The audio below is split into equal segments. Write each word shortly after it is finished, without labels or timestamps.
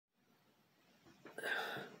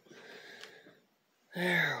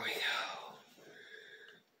There we go.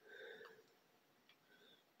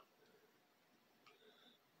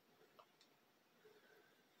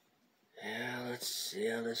 Yeah, let's see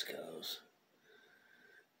how this goes.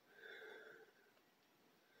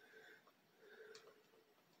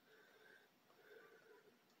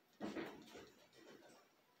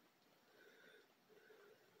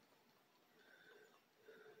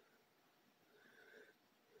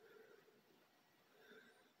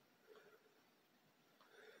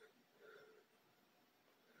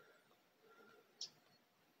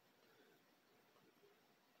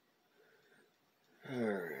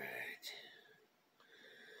 Alright.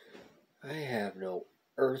 I have no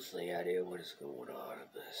earthly idea what is going on in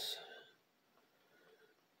this.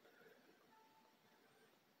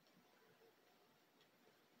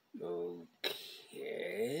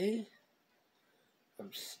 Okay.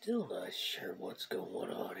 I'm still not sure what's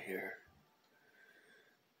going on here.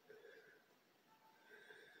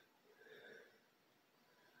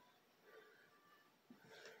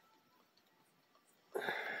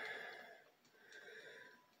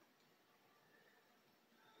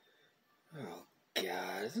 Oh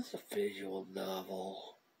God, is this a visual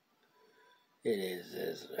novel? It is,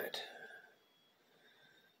 isn't it?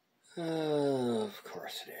 Of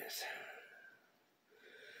course it is.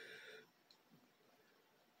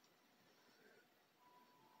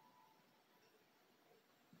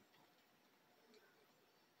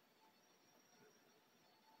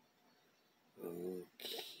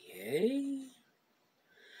 Okay.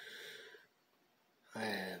 I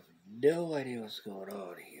have no idea what's going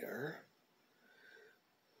on here.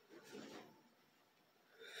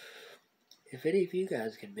 If any of you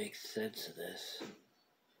guys can make sense of this,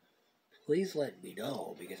 please let me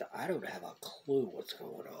know, because I don't have a clue what's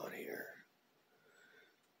going on here.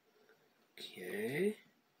 Okay.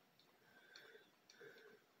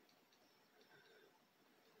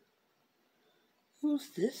 Who's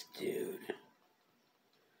this dude?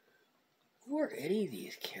 Who are any of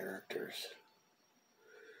these characters?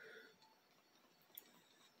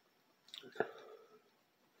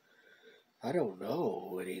 I don't know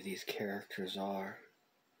who any of these characters are.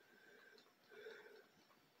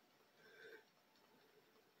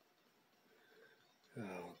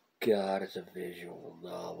 Oh God, it's a visual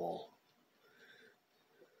novel.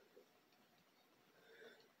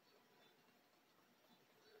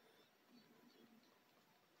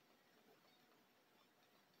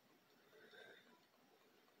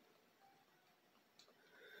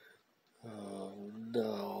 Oh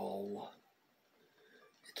no.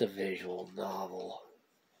 It's a visual novel.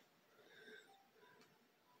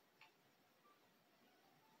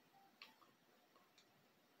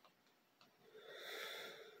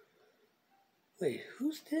 Wait,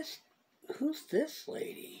 who's this? Who's this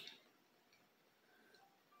lady?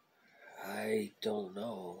 I don't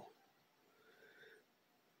know.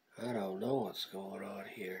 I don't know what's going on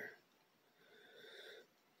here.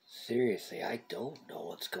 Seriously, I don't know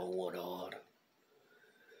what's going on.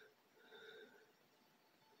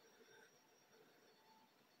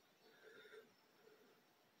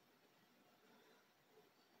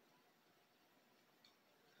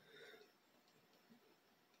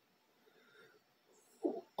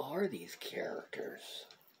 Who are these characters?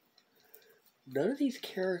 None of these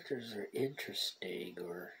characters are interesting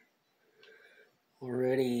or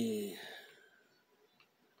any.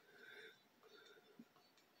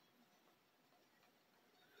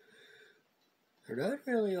 They're not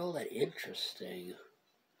really all that interesting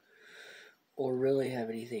or really have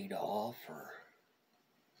anything to offer.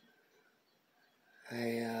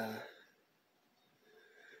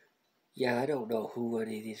 Yeah, I don't know who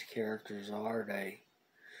any of these characters are, and I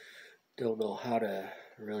don't know how to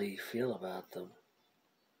really feel about them.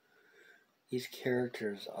 These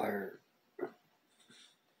characters are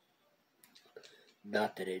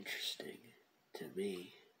not that interesting to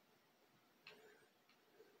me.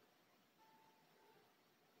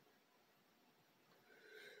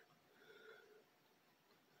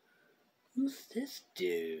 Who's this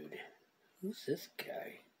dude? Who's this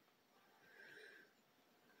guy?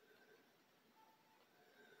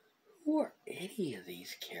 Who are any of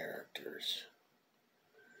these characters?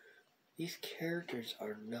 These characters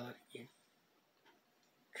are not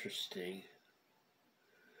interesting.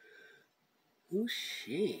 Who's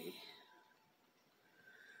she?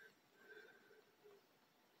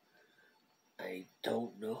 I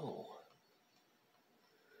don't know.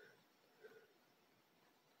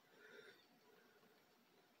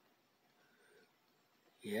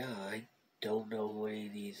 Yeah, I don't know who any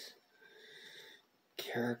of these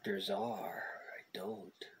characters are. I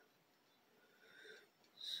don't.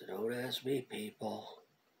 So don't ask me, people.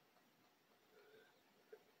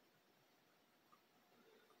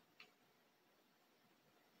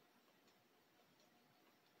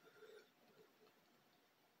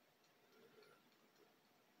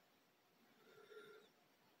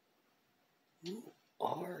 Who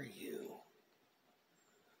are you?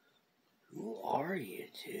 Who are you,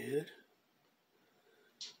 dude?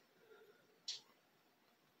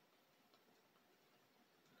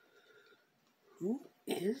 Who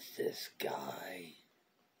is this guy?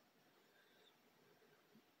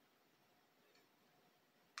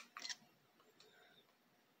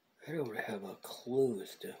 I don't have a clue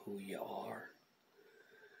as to who you are.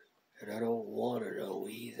 And I don't want to know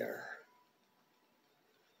either.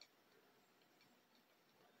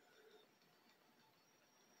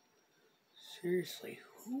 Seriously,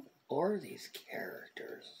 who are these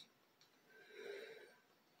characters?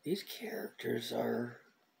 These characters are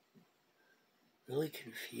really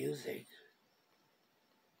confusing.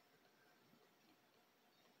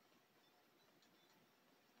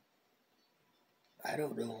 I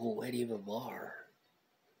don't know who any of them are.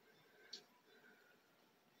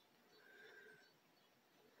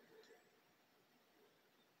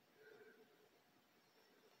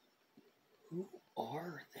 Who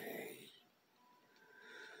are they?